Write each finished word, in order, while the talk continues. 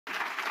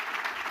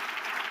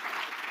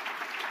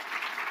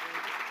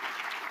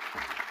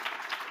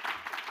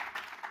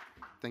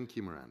Thank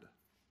you, Miranda.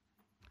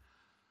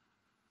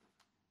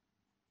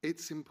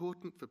 It's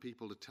important for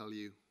people to tell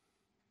you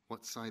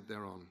what side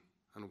they're on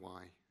and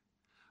why,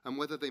 and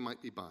whether they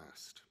might be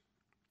biased.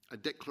 A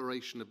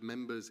declaration of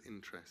members'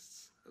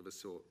 interests of a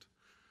sort.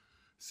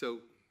 So,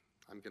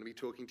 I'm going to be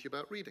talking to you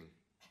about reading.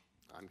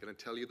 I'm going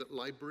to tell you that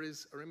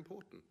libraries are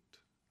important.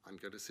 I'm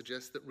going to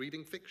suggest that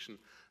reading fiction,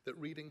 that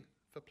reading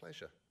for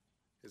pleasure,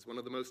 is one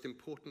of the most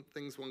important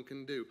things one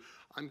can do.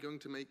 I'm going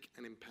to make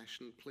an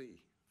impassioned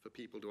plea for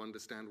people to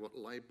understand what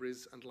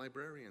libraries and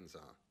librarians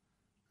are,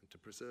 and to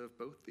preserve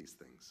both these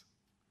things.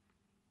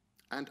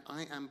 And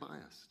I am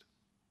biased,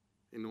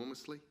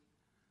 enormously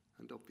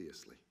and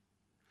obviously.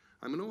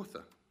 I'm an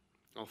author,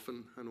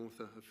 often an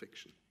author of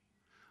fiction.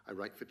 I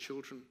write for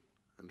children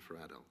and for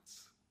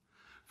adults.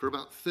 For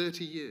about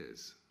 30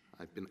 years,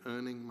 I've been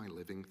earning my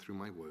living through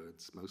my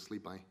words, mostly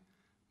by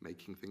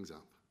making things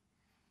up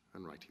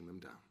and writing them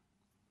down.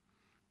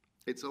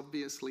 It's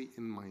obviously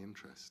in my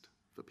interest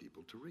for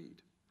people to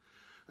read,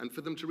 and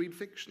for them to read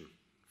fiction,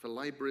 for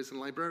libraries and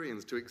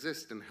librarians to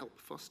exist and help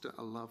foster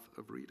a love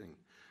of reading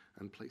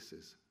and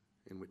places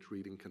in which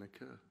reading can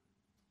occur.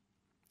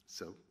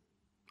 So,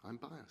 I'm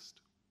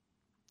biased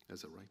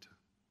as a writer.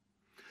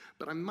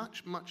 But I'm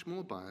much, much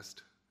more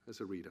biased as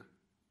a reader,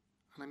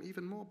 and I'm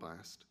even more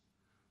biased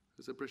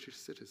as a British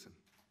citizen.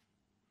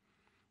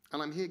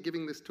 And I'm here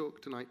giving this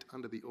talk tonight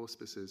under the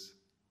auspices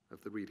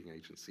of the Reading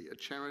Agency, a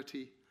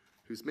charity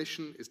whose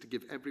mission is to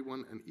give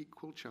everyone an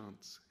equal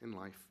chance in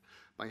life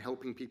by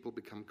helping people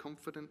become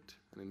confident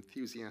and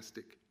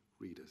enthusiastic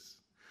readers.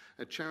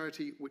 A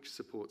charity which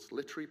supports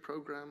literary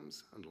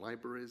programs and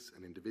libraries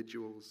and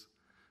individuals,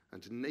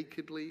 and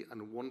nakedly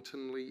and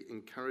wantonly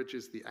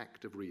encourages the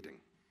act of reading.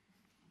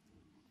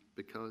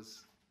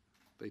 Because,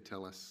 they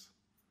tell us,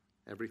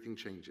 everything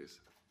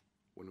changes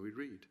when we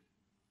read.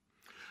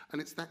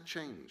 And it's that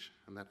change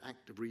and that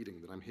act of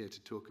reading that I'm here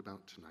to talk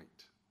about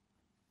tonight.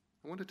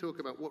 I want to talk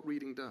about what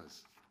reading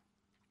does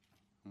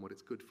and what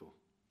it's good for.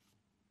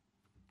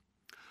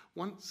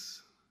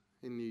 Once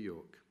in New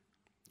York,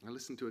 I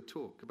listened to a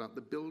talk about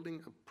the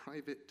building of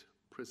private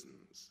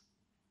prisons,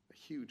 a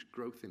huge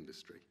growth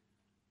industry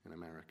in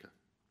America.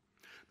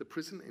 The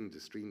prison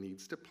industry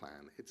needs to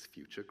plan its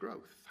future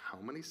growth. How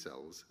many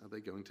cells are they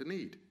going to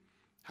need?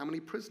 How many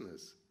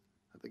prisoners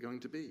are there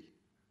going to be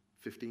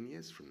 15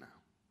 years from now?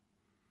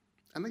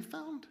 And they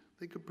found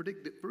they could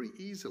predict it very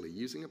easily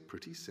using a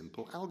pretty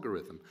simple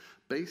algorithm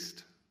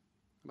based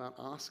about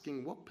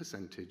asking what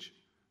percentage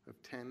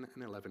of 10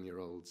 and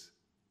 11-year-olds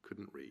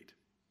couldn't read,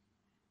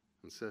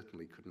 and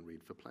certainly couldn't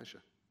read for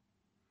pleasure.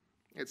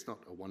 It's not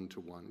a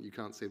one-to-one. You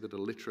can't say that a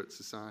literate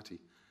society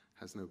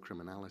has no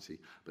criminality,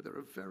 but there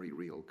are very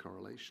real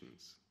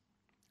correlations.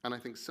 And I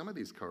think some of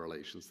these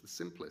correlations, the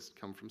simplest,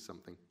 come from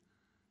something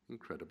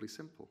incredibly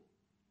simple.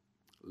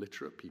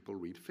 Literate people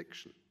read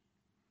fiction,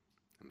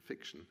 and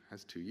fiction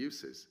has two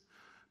uses.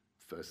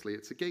 Firstly,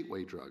 it's a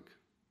gateway drug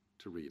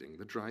to reading,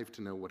 the drive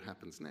to know what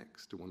happens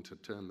next, to want to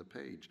turn the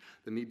page,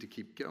 the need to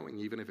keep going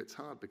even if it's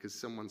hard because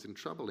someone's in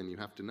trouble and you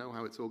have to know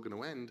how it's all going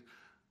to end.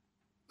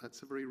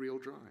 That's a very real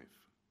drive.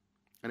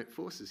 And it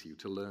forces you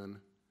to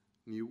learn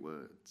new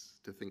words,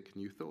 to think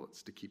new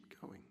thoughts, to keep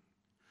going,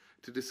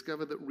 to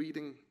discover that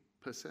reading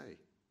per se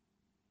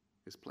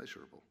is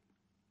pleasurable.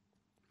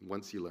 And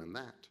once you learn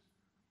that,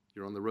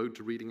 you're on the road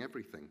to reading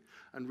everything,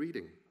 and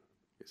reading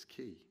is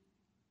key.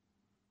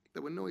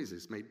 There were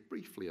noises made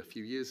briefly a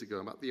few years ago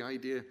about the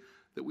idea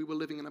that we were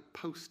living in a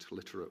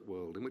post-literate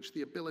world in which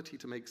the ability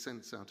to make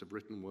sense out of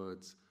written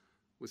words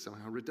was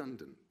somehow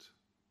redundant.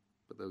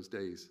 But those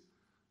days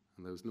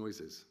and those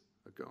noises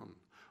are gone.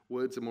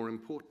 Words are more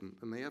important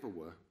than they ever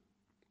were.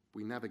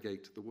 We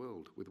navigate the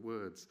world with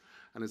words,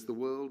 and as the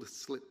world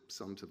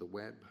slips onto the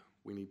web,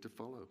 we need to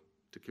follow,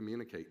 to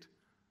communicate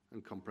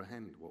and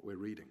comprehend what we're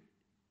reading.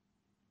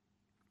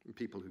 And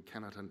people who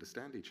cannot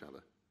understand each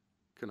other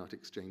cannot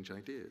exchange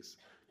ideas,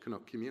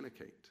 cannot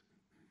communicate,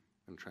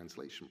 and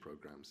translation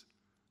programs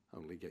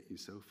only get you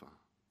so far.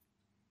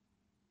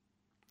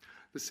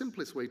 The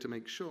simplest way to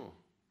make sure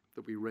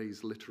that we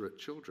raise literate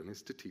children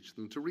is to teach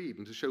them to read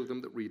and to show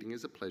them that reading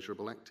is a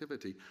pleasurable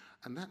activity.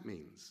 And that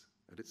means,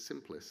 at its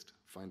simplest,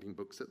 finding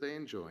books that they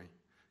enjoy,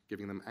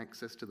 giving them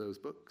access to those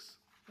books,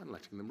 and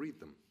letting them read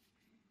them.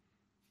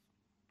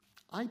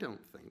 I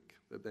don't think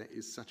that there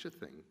is such a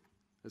thing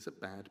as a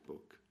bad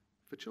book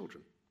for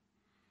children.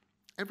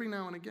 Every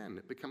now and again,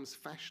 it becomes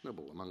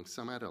fashionable among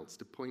some adults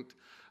to point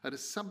at a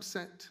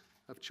subset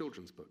of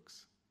children's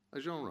books,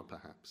 a genre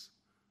perhaps,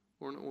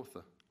 or an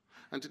author,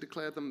 and to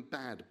declare them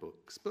bad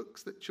books,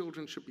 books that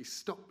children should be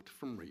stopped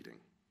from reading.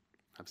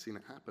 I've seen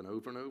it happen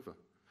over and over.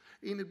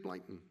 Enid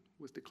Blyton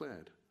was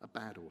declared a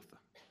bad author.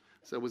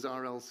 So was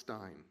R.L.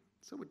 Stine.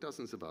 So were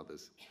dozens of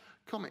others.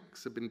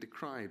 Comics have been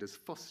decried as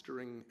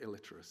fostering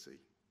illiteracy.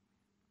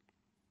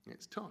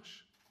 It's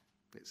tosh,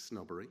 it's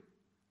snobbery,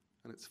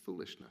 and it's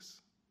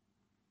foolishness.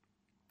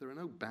 There are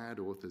no bad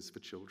authors for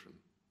children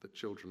that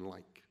children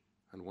like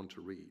and want to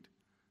read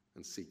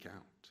and seek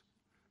out,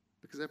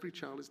 because every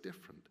child is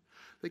different.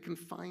 They can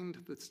find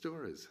the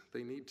stories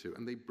they need to,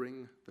 and they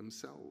bring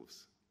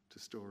themselves to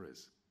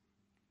stories.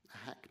 A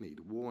hackneyed,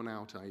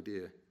 worn-out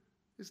idea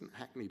isn't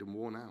hackneyed and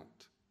worn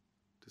out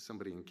to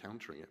somebody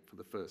encountering it for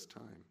the first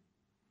time.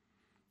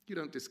 You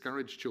don't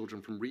discourage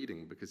children from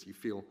reading because you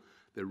feel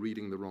they're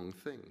reading the wrong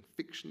thing.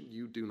 Fiction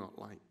you do not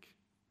like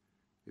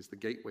is the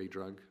gateway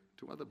drug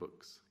to other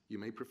books you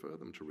may prefer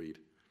them to read.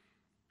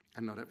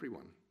 And not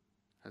everyone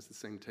has the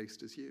same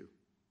taste as you.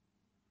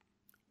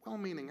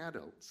 Well-meaning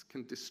adults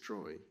can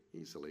destroy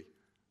easily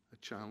a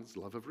child's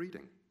love of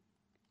reading.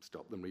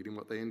 Stop them reading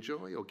what they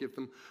enjoy, or give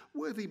them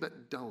worthy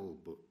but dull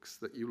books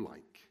that you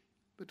like,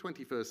 the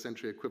 21st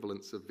century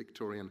equivalents of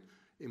Victorian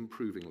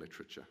improving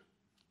literature.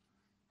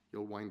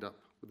 You'll wind up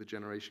with a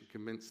generation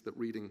convinced that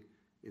reading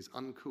is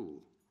uncool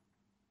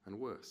and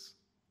worse,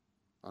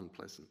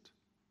 unpleasant.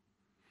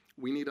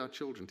 We need our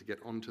children to get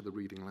onto the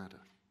reading ladder.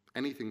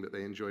 Anything that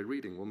they enjoy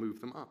reading will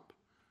move them up,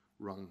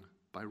 rung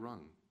by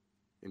rung,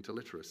 into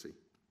literacy.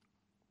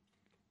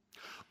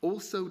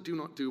 Also, do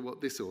not do what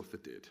this author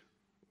did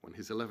when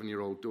his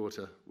 11-year-old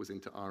daughter was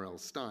into R.L.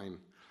 Stine,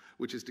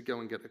 which is to go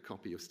and get a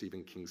copy of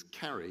Stephen King's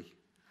Carrie,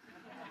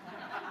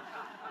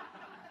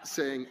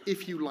 saying,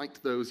 "If you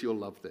liked those, you'll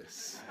love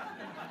this."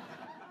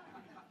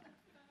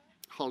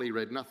 Holly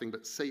read nothing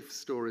but safe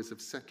stories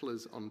of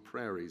settlers on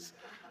prairies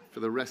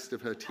for the rest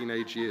of her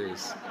teenage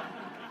years,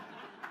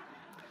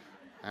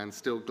 and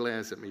still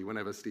glares at me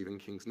whenever Stephen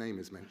King's name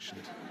is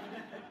mentioned.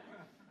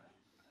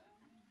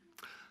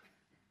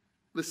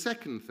 The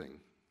second thing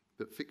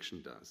that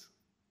fiction does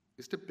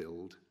is to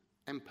build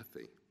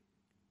empathy.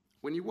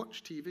 When you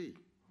watch TV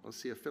or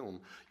see a film,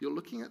 you're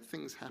looking at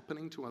things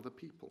happening to other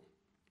people.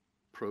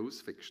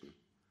 Prose fiction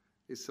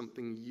is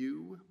something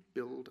you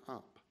build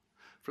up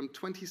from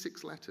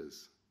 26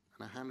 letters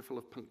and a handful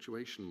of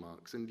punctuation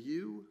marks, and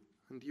you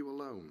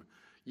alone,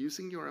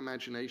 using your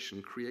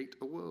imagination, create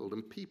a world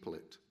and people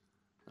it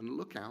and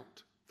look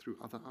out through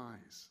other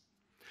eyes.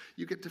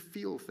 You get to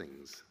feel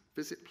things,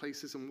 visit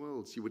places and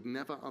worlds you would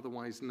never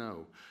otherwise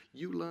know.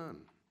 You learn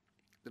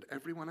that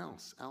everyone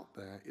else out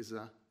there is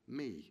a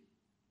me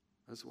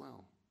as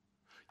well.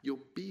 You're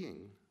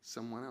being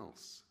someone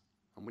else.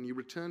 And when you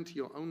return to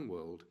your own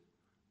world,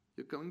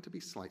 you're going to be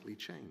slightly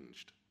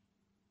changed.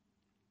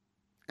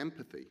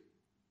 Empathy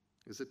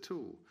is a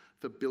tool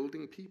for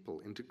building people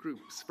into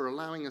groups, for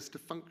allowing us to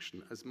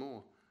function as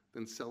more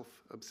than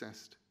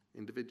self-obsessed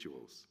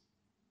individuals.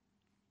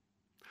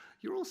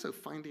 You're also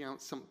finding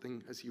out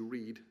something as you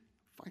read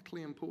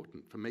vitally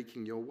important for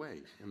making your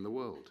way in the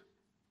world.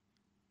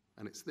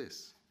 And it's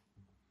this: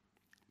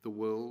 the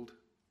world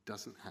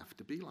doesn't have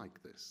to be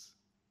like this.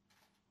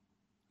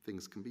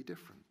 Things can be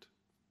different.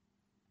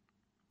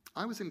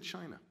 I was in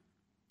China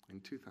in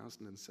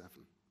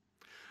 2007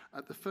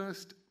 at the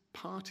first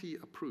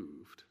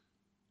party-approved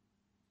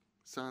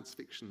science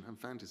fiction and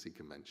fantasy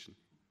convention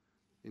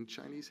in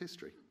Chinese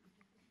history.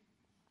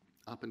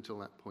 Up until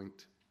that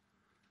point,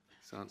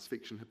 science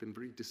fiction had been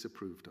very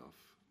disapproved of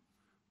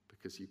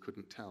because you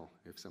couldn't tell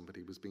if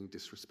somebody was being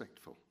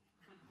disrespectful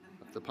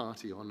at the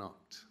party or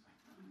not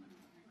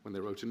when they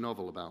wrote a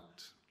novel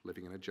about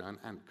living in a giant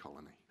ant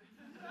colony.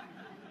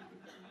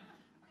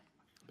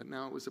 But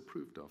now it was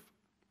approved of.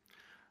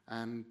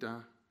 And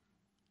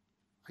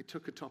I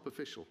took a top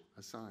official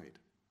aside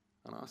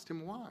and asked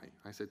him why.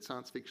 I said,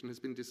 science fiction has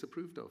been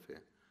disapproved of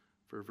here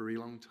for a very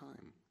long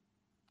time.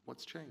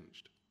 What's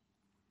changed?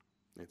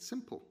 It's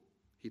simple,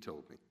 he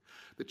told me.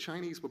 The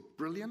Chinese were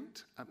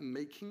brilliant at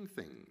making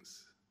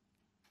things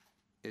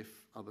if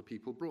other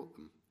people brought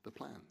them the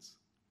plans.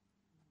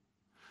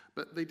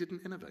 But they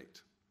didn't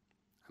innovate,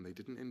 and they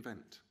didn't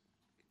invent.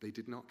 They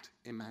did not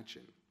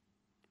imagine.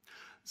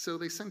 So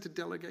they sent a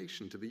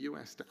delegation to the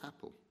US, to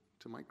Apple,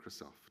 to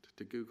Microsoft,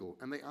 to Google,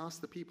 and they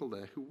asked the people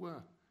there who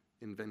were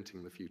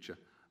inventing the future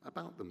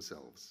about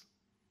themselves.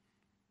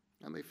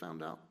 And they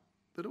found out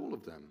that all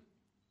of them,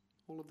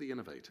 all of the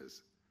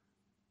innovators,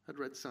 had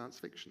read science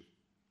fiction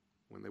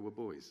when they were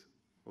boys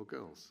or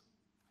girls.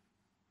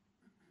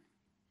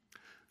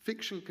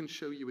 Fiction can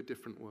show you a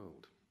different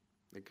world.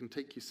 It can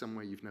take you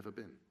somewhere you've never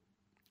been.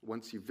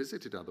 Once you've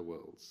visited other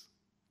worlds,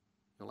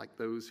 you're like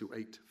those who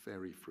ate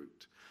fairy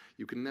fruit.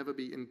 You can never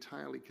be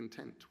entirely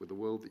content with the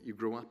world that you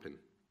grew up in,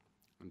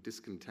 and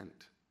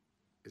discontent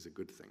is a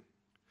good thing.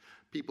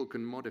 People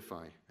can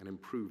modify and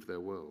improve their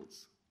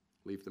worlds,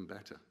 leave them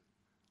better,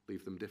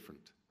 leave them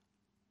different,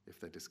 if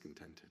they're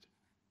discontented.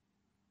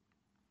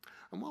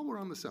 And while we're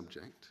on the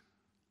subject,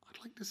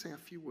 I'd like to say a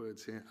few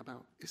words here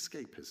about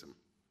escapism.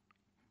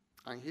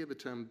 I hear the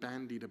term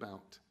bandied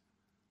about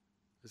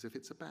as if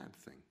it's a bad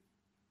thing,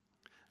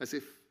 as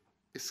if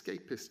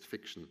escapist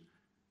fiction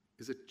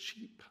is a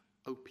cheap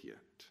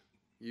opiate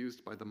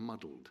used by the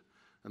muddled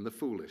and the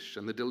foolish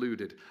and the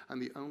deluded, and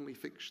the only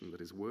fiction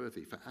that is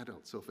worthy for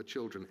adults or for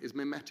children is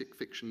mimetic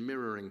fiction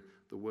mirroring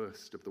the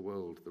worst of the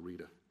world the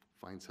reader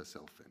finds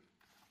herself in.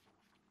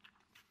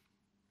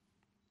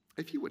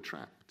 If you were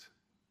trapped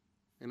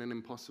in an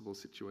impossible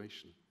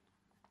situation,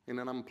 in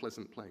an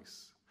unpleasant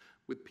place,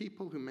 with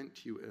people who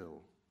meant you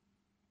ill,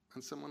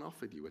 and someone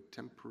offered you a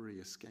temporary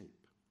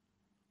escape,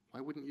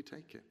 why wouldn't you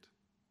take it?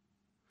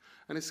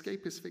 And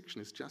escapist fiction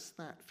is just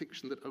that,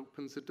 fiction that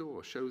opens a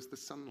door, shows the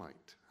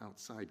sunlight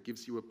outside,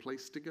 gives you a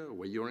place to go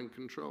where you're in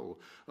control,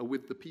 or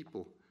with the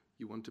people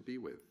you want to be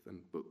with. And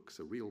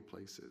books are real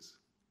places.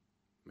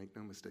 Make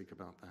no mistake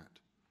about that.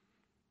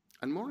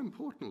 And more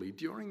importantly,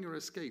 during your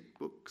escape,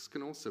 books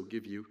can also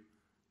give you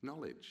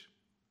knowledge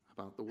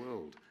about the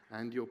world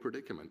and your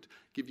predicament,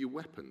 give you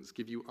weapons,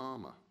 give you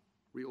armor,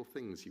 real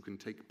things you can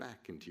take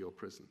back into your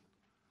prison,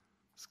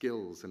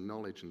 skills and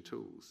knowledge and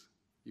tools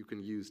you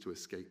can use to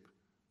escape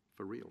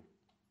for real.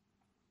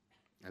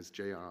 As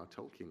J.R.R.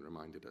 Tolkien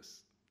reminded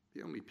us,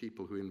 the only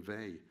people who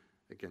inveigh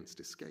against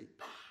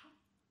escape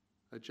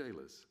are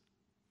jailers.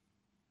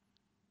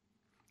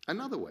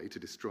 Another way to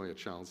destroy a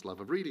child's love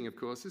of reading, of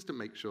course, is to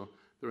make sure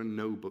there are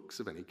no books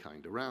of any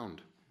kind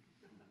around,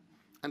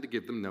 and to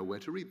give them nowhere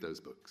to read those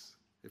books,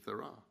 if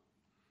there are.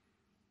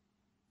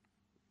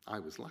 I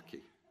was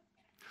lucky.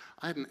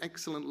 I had an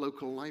excellent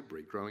local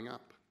library growing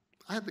up.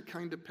 I had the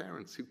kind of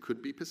parents who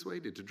could be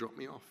persuaded to drop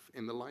me off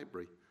in the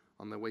library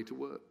on their way to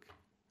work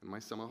and my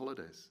summer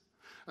holidays,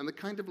 and the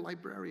kind of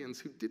librarians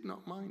who did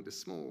not mind a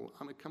small,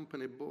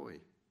 unaccompanied boy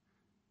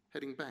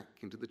heading back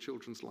into the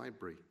children's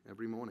library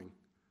every morning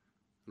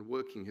and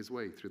working his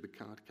way through the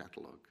card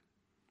catalogue,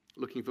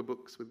 looking for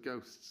books with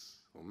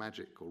ghosts or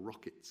magic or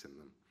rockets in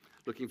them,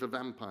 looking for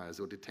vampires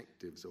or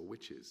detectives or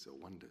witches or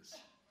wonders.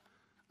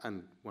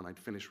 And when I'd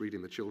finished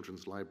reading the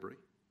children's library,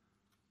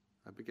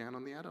 I began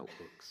on the adult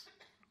books.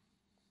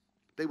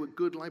 They were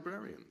good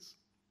librarians.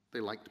 They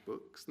liked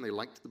books, and they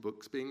liked the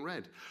books being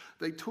read.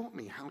 They taught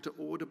me how to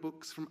order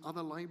books from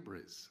other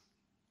libraries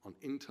on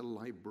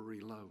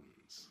interlibrary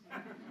loans.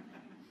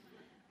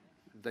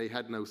 They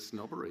had no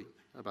snobbery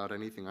about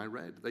anything I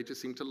read. They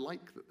just seemed to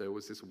like that there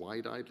was this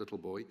wide-eyed little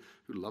boy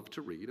who loved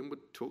to read and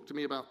would talk to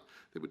me about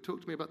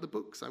the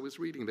books I was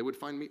reading. They would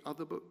find me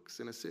other books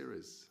in a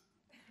series.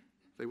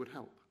 They would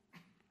help.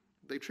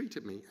 They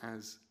treated me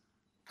as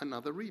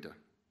another reader,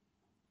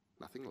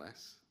 nothing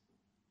less,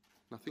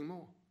 nothing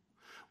more,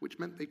 which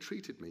meant they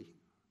treated me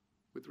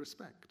with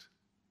respect.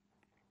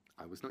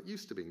 I was not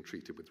used to being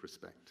treated with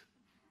respect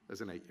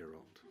as an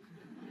 8-year-old.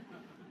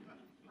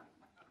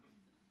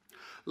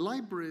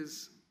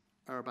 Libraries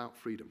are about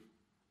freedom.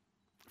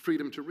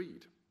 Freedom to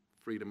read,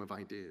 freedom of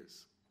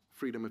ideas,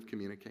 freedom of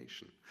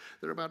communication.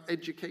 They're about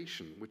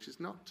education, which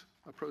is not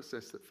a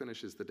process that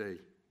finishes the day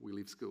we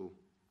leave school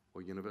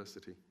or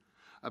university,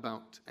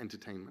 about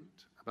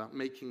entertainment, about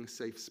making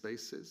safe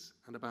spaces,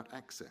 and about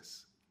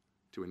access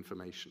to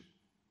information.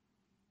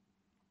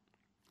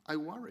 I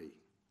worry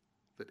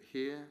that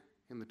here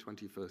in the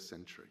 21st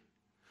century,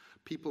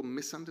 people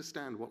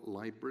misunderstand what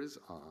libraries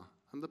are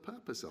and the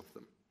purpose of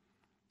them.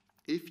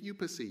 If you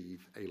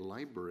perceive a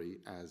library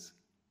as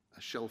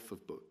a shelf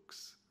of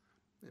books,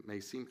 it may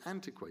seem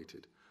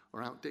antiquated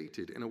or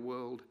outdated in a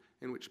world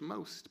in which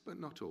most, but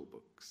not all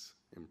books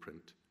in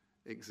print,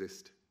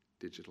 exist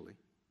digitally.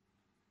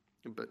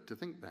 But to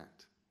think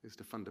that is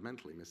to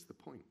fundamentally miss the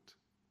point.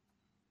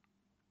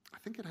 I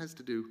think it has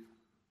to do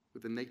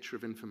with the nature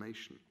of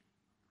information.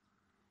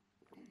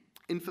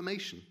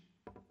 Information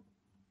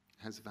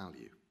has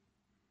value,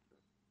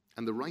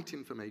 and the right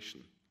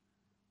information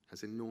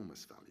has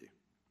enormous value.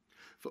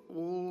 For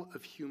all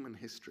of human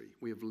history,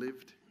 we have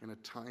lived in a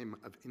time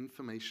of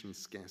information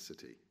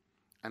scarcity,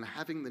 and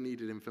having the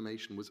needed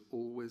information was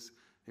always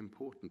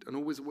important and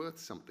always worth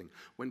something.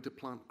 When to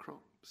plant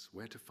crops,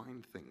 where to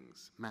find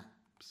things,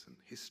 maps and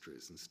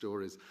histories and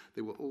stories,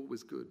 they were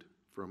always good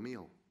for a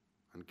meal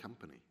and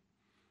company.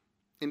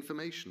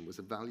 Information was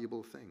a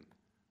valuable thing,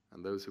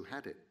 and those who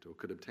had it or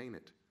could obtain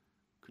it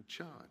could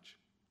charge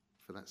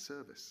for that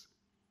service.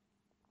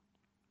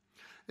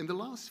 In the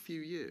last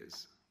few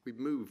years, we've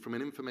moved from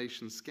an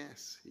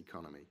information-scarce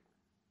economy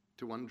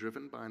to one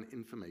driven by an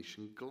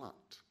information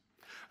glut.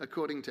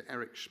 According to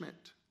Eric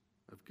Schmidt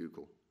of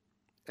Google,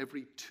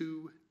 every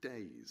 2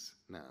 days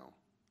now,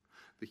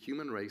 the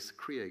human race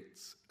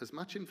creates as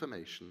much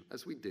information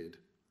as we did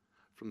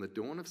from the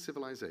dawn of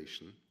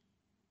civilization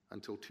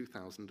until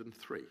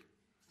 2003.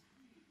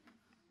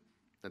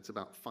 That's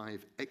about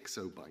 5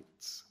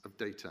 exabytes of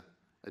data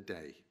a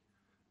day,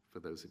 for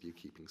those of you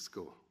keeping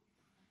score.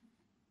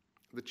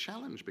 The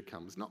challenge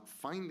becomes not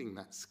finding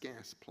that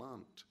scarce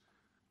plant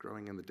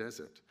growing in the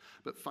desert,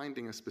 but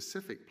finding a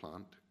specific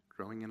plant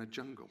growing in a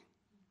jungle.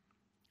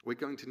 We're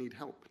going to need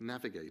help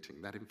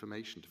navigating that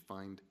information to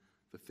find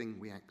the thing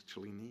we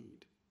actually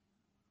need.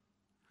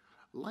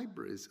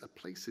 Libraries are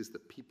places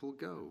that people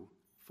go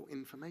for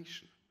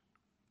information.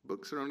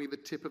 Books are only the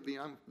tip of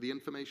the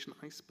information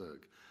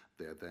iceberg.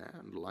 They're there,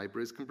 and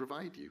libraries can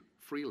provide you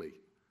freely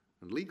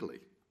and legally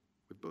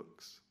with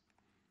books.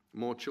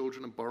 More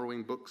children are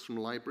borrowing books from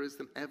libraries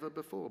than ever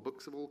before,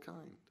 books of all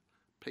kind,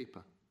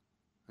 paper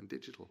and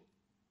digital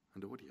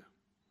and audio.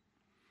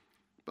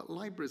 But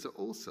libraries are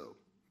also,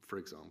 for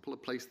example, a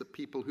place that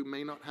people who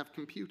may not have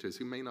computers,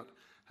 who may not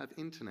have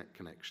internet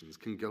connections,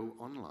 can go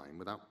online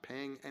without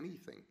paying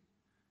anything.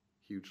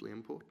 Hugely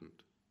important.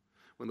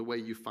 When the way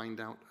you find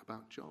out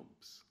about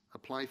jobs,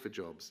 apply for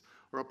jobs,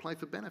 or apply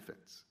for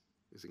benefits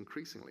is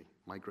increasingly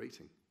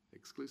migrating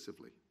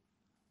exclusively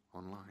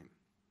online.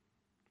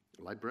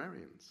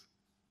 Librarians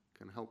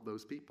can help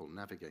those people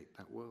navigate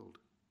that world.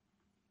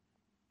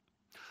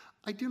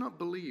 I do not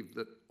believe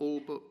that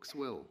all books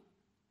will,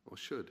 or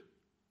should,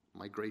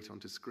 migrate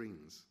onto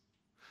screens.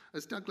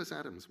 As Douglas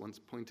Adams once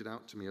pointed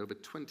out to me over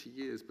 20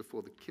 years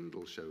before the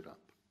Kindle showed up,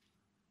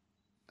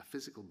 a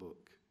physical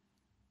book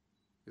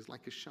is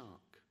like a shark.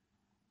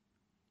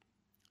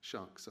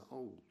 Sharks are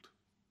old.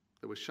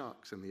 There were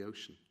sharks in the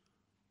ocean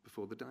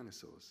before the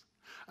dinosaurs.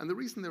 And the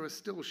reason there are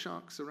still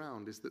sharks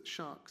around is that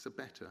sharks are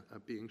better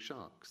at being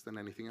sharks than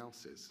anything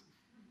else is.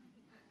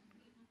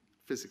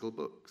 Physical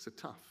books are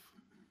tough,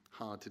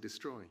 hard to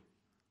destroy,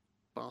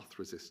 bath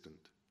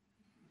resistant,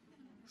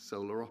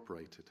 solar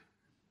operated.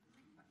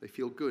 They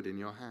feel good in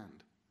your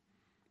hand.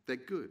 They're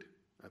good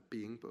at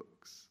being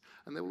books,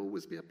 and there will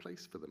always be a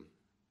place for them.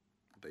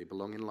 They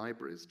belong in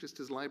libraries, just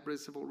as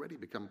libraries have already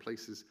become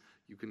places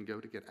you can go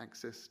to get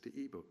access to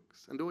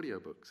ebooks and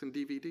audiobooks and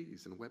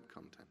DVDs and web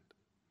content.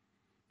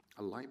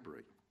 A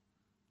library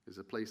is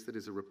a place that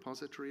is a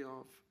repository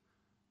of,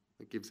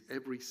 that gives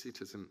every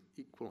citizen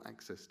equal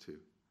access to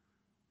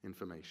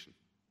information.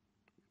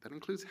 That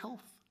includes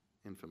health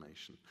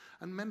information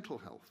and mental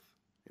health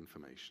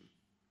information.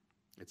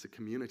 It's a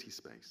community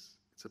space.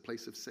 It's a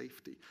place of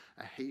safety,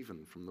 a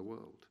haven from the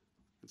world.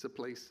 It's a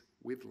place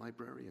with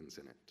librarians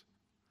in it.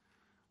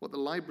 What the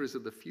libraries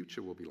of the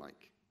future will be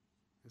like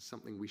is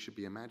something we should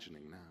be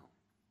imagining now.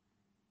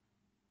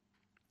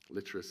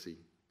 Literacy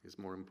is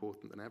more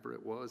important than ever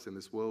it was in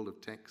this world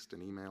of text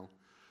and email,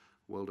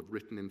 world of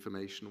written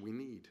information. We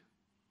need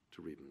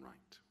to read and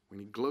write. We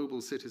need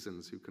global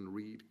citizens who can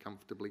read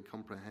comfortably,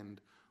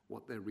 comprehend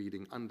what they're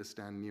reading,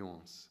 understand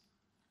nuance,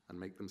 and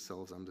make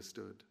themselves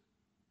understood.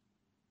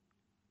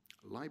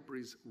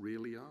 Libraries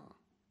really are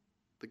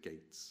the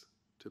gates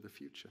to the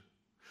future.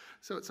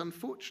 So it's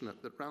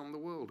unfortunate that round the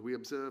world we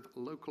observe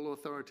local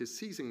authorities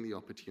seizing the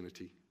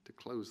opportunity to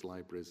close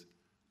libraries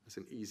as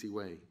an easy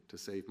way to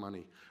save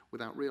money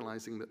without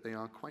realizing that they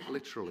are quite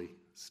literally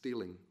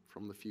stealing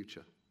from the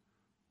future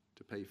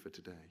to pay for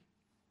today.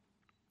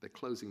 They're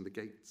closing the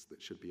gates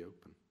that should be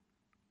open.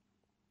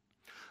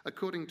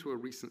 According to a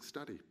recent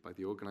study by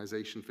the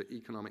Organization for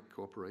Economic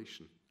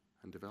Cooperation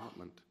and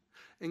Development,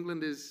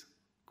 England is,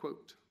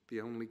 quote,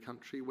 the only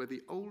country where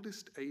the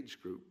oldest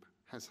age group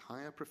has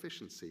higher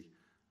proficiency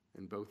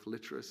in both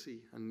literacy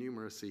and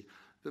numeracy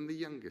than the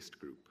youngest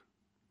group,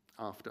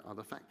 after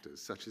other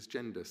factors such as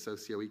gender,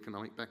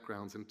 socioeconomic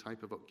backgrounds, and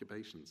type of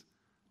occupations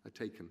are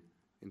taken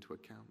into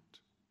account.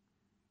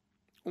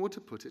 Or to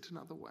put it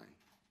another way,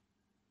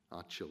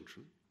 our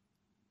children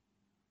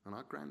and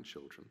our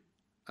grandchildren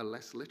are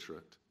less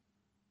literate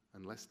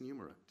and less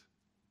numerate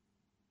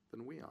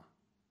than we are.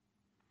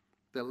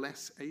 They're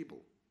less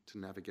able to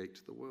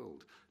navigate the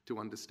world, to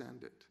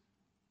understand it,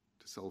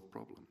 to solve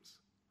problems.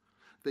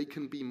 They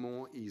can be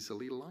more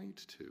easily lied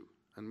to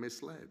and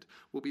misled,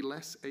 will be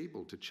less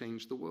able to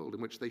change the world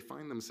in which they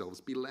find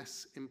themselves, be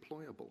less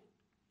employable.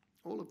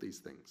 All of these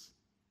things.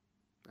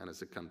 And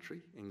as a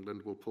country,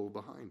 England will pull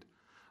behind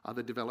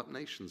other developed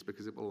nations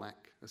because it will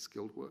lack a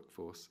skilled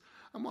workforce.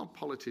 And while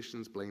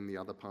politicians blame the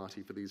other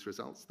party for these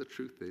results, the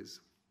truth is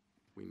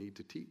we need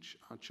to teach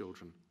our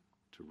children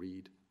to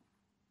read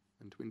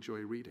and to enjoy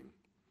reading.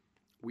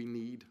 We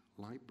need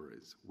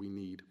libraries. We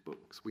need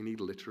books. We need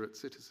literate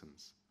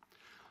citizens.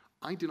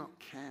 I do not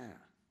care.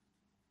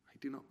 I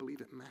do not believe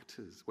it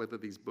matters whether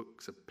these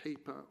books are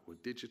paper or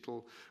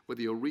digital,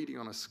 whether you're reading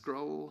on a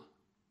scroll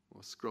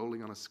or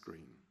scrolling on a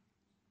screen.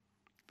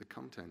 The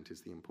content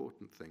is the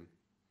important thing.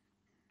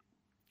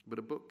 But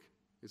a book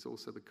is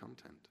also the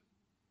content,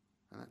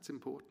 and that's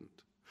important.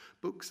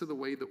 Books are the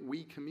way that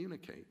we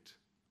communicate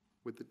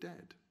with the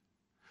dead,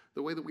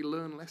 the way that we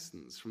learn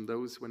lessons from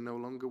those who are no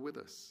longer with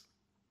us,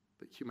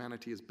 that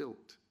humanity is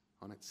built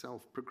on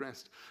itself,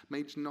 progressed,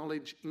 made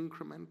knowledge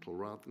incremental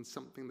rather than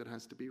something that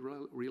has to be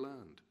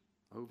relearned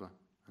over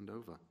and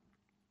over.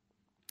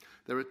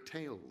 There are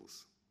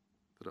tales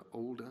that are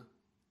older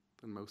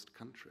than most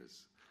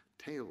countries,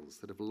 tales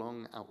that have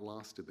long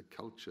outlasted the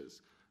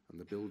cultures and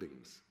the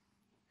buildings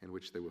in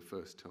which they were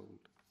first told.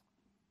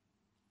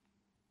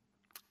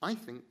 I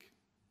think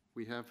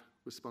we have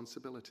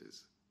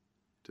responsibilities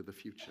to the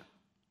future.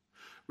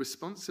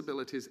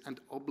 Responsibilities and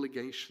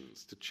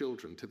obligations to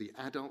children, to the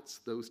adults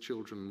those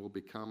children will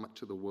become,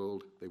 to the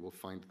world they will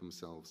find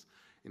themselves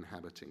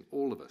inhabiting.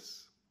 All of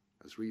us,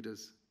 as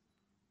readers,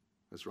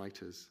 as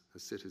writers,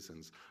 as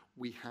citizens,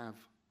 we have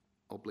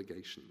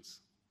obligations.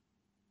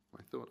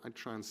 I thought I'd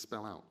try and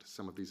spell out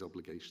some of these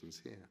obligations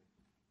here.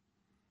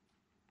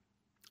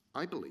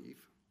 I believe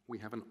we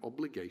have an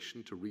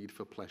obligation to read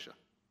for pleasure,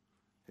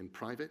 in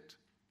private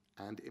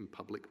and in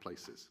public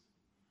places.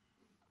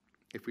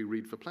 If we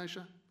read for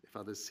pleasure, if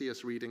others see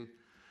us reading,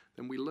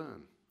 then we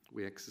learn,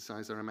 we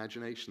exercise our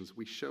imaginations,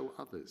 we show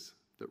others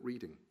that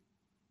reading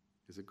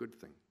is a good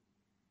thing.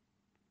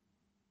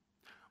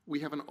 We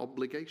have an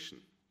obligation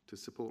to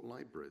support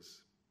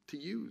libraries, to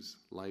use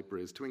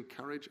libraries, to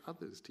encourage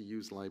others to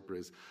use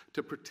libraries,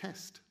 to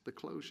protest the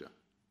closure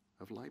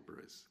of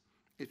libraries.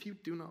 If you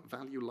do not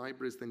value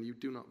libraries, then you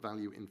do not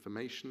value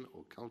information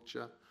or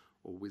culture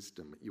or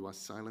wisdom. You are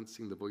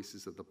silencing the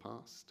voices of the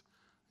past,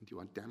 and you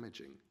are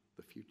damaging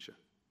the future.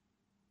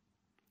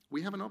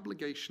 We have an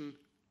obligation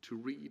to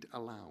read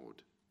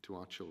aloud to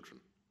our children,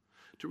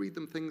 to read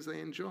them things they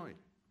enjoy,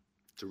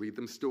 to read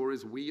them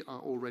stories we are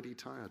already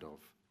tired of,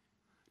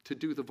 to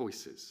do the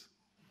voices,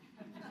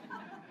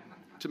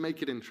 to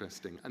make it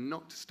interesting, and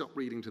not to stop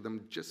reading to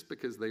them just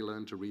because they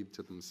learn to read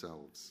to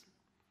themselves.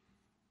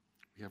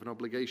 We have an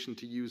obligation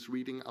to use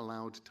reading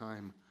aloud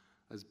time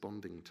as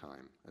bonding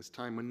time, as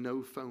time when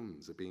no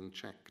phones are being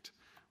checked,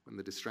 when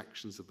the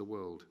distractions of the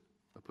world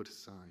are put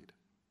aside.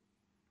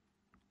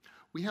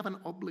 We have an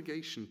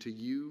obligation to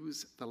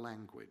use the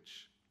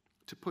language,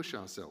 to push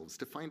ourselves,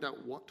 to find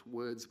out what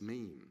words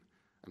mean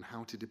and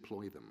how to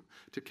deploy them,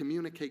 to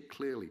communicate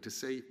clearly, to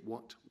say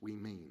what we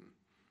mean.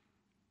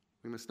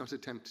 We must not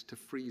attempt to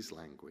freeze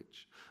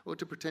language or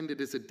to pretend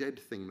it is a dead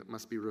thing that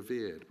must be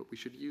revered, but we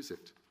should use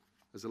it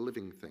as a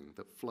living thing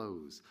that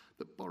flows,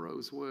 that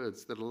borrows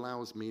words, that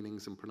allows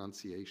meanings and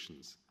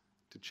pronunciations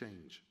to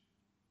change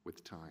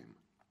with time.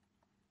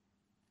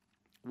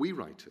 We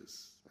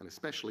writers, and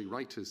especially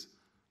writers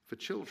for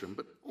children,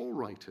 but all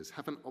writers,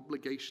 have an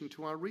obligation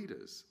to our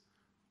readers.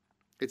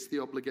 It's the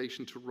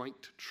obligation to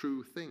write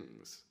true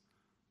things,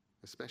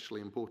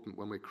 especially important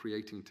when we're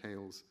creating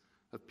tales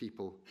of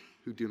people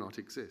who do not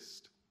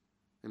exist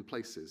in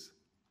places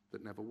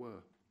that never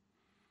were.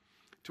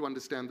 To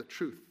understand that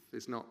truth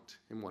is not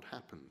in what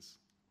happens,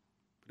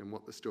 but in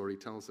what the story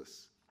tells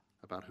us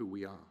about who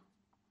we are.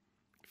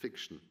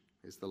 Fiction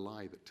is the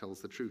lie that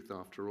tells the truth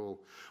after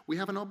all. We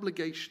have an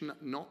obligation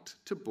not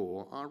to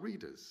bore our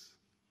readers,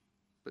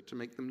 but to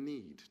make them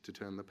need to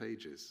turn the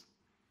pages.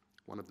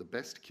 One of the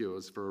best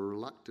cures for a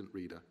reluctant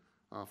reader,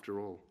 after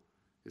all,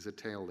 is a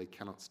tale they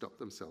cannot stop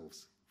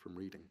themselves from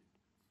reading.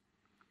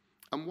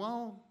 And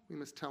while we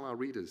must tell our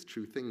readers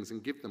true things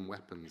and give them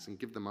weapons and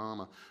give them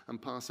armor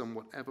and pass on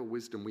whatever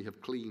wisdom we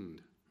have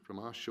gleaned from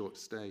our short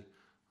stay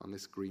on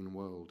this green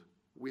world,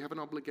 we have an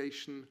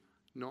obligation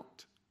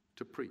not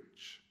to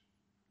preach,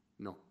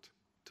 not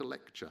to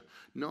lecture,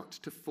 not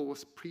to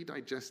force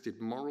predigested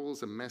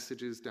morals and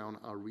messages down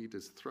our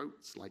readers'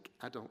 throats like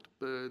adult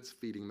birds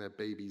feeding their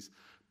babies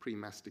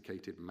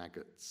pre-masticated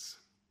maggots.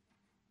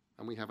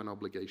 And we have an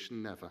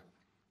obligation never,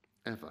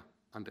 ever,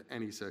 under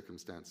any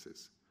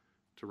circumstances,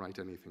 to write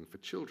anything for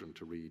children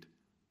to read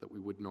that we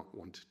would not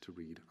want to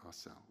read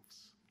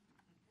ourselves.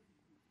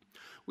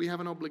 We have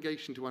an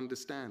obligation to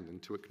understand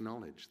and to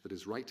acknowledge that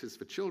as writers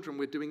for children,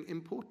 we're doing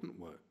important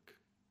work.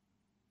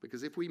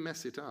 Because if we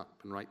mess it up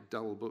and write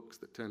dull books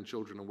that turn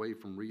children away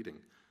from reading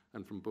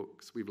and from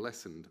books, we've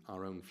lessened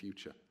our own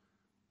future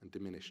and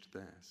diminished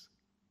theirs.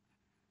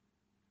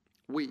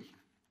 We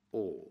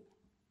all,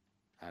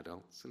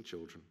 adults and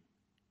children,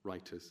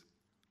 writers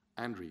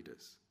and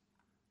readers,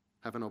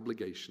 have an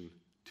obligation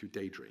to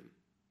daydream.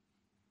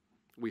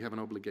 We have an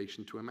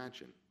obligation to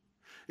imagine.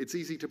 It's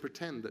easy to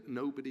pretend that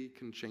nobody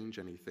can change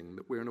anything,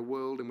 that we're in a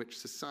world in which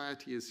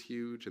society is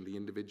huge and the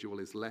individual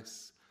is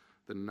less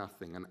than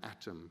nothing, an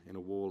atom in a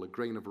wall, a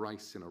grain of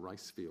rice in a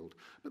rice field.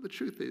 But the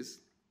truth is,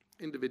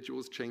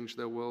 individuals change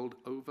their world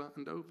over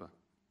and over.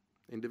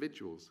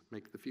 Individuals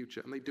make the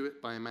future, and they do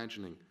it by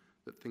imagining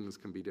that things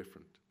can be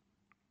different.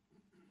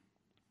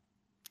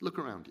 Look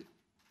around you.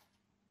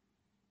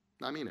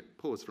 I mean it.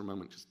 Pause for a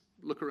moment. Just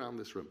look around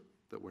this room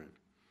that we're in.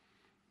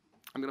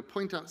 I'm going to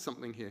point out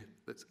something here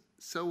that's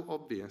so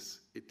obvious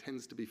it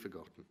tends to be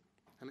forgotten.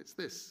 And it's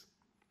this,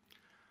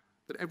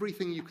 that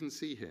everything you can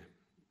see here,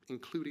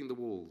 including the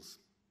walls,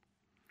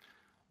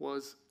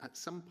 was at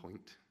some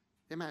point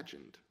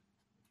imagined.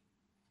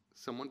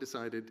 Someone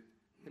decided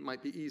it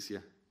might be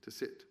easier to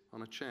sit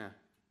on a chair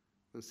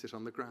than sit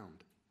on the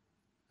ground,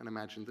 and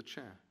imagined the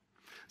chair.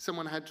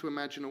 Someone had to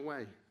imagine a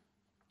way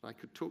that I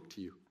could talk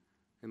to you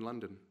in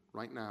London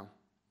right now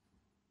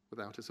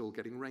without us all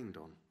getting rained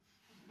on.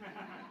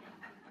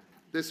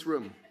 This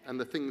room and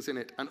the things in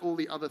it and all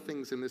the other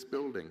things in this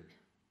building,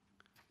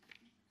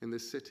 in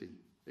this city,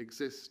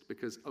 exist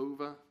because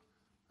over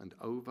and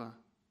over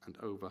and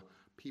over,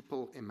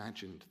 people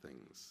imagined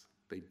things.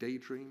 They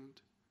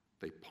daydreamed,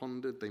 they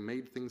pondered, they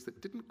made things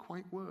that didn't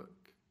quite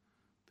work.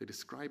 They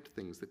described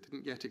things that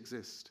didn't yet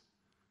exist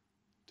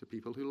to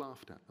people who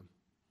laughed at them.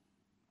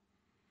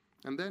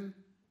 And then,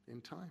 in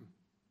time,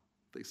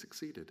 they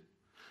succeeded.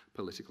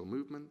 Political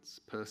movements,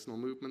 personal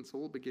movements,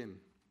 all begin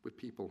with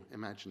people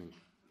imagining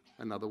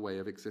another way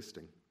of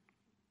existing.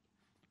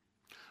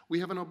 We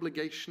have an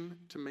obligation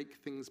to make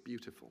things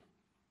beautiful.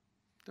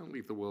 Don't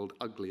leave the world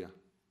uglier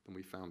than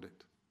we found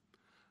it.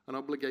 An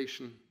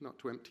obligation not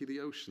to empty the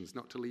oceans,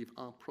 not to leave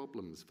our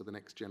problems for the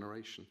next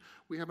generation.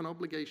 We have an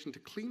obligation to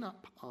clean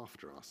up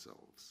after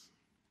ourselves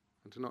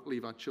and to not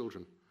leave our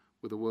children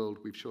with a world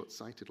we've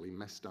short-sightedly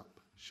messed up,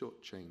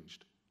 shortchanged,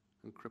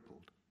 and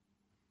crippled.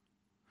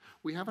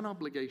 We have an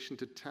obligation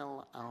to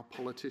tell our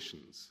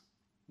politicians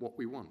what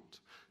we want,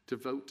 to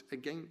vote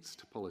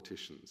against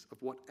politicians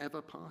of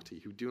whatever party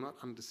who do not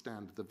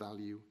understand the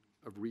value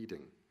of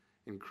reading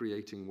in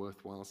creating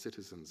worthwhile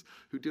citizens,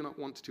 who do not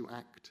want to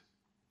act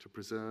to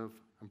preserve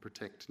and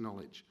protect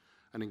knowledge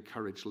and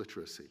encourage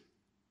literacy.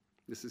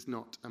 This is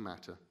not a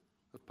matter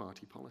of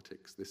party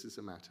politics. This is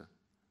a matter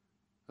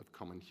of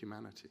common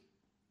humanity.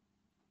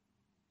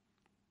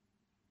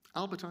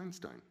 Albert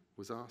Einstein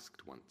was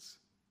asked once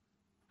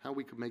how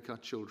we could make our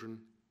children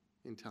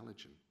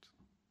intelligent.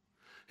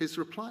 His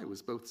reply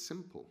was both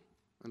simple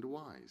and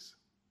wise.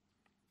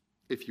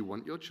 If you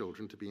want your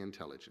children to be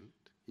intelligent,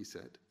 he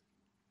said,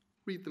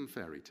 read them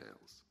fairy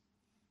tales.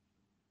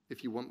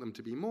 If you want them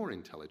to be more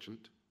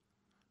intelligent,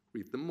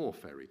 read them more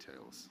fairy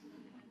tales.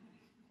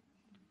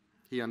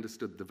 He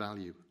understood the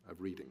value of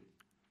reading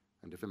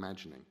and of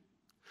imagining.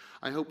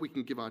 I hope we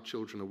can give our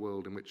children a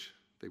world in which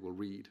they will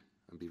read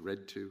and be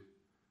read to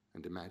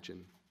and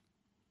imagine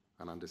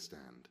and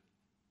understand.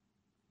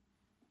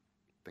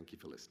 Thank you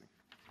for listening.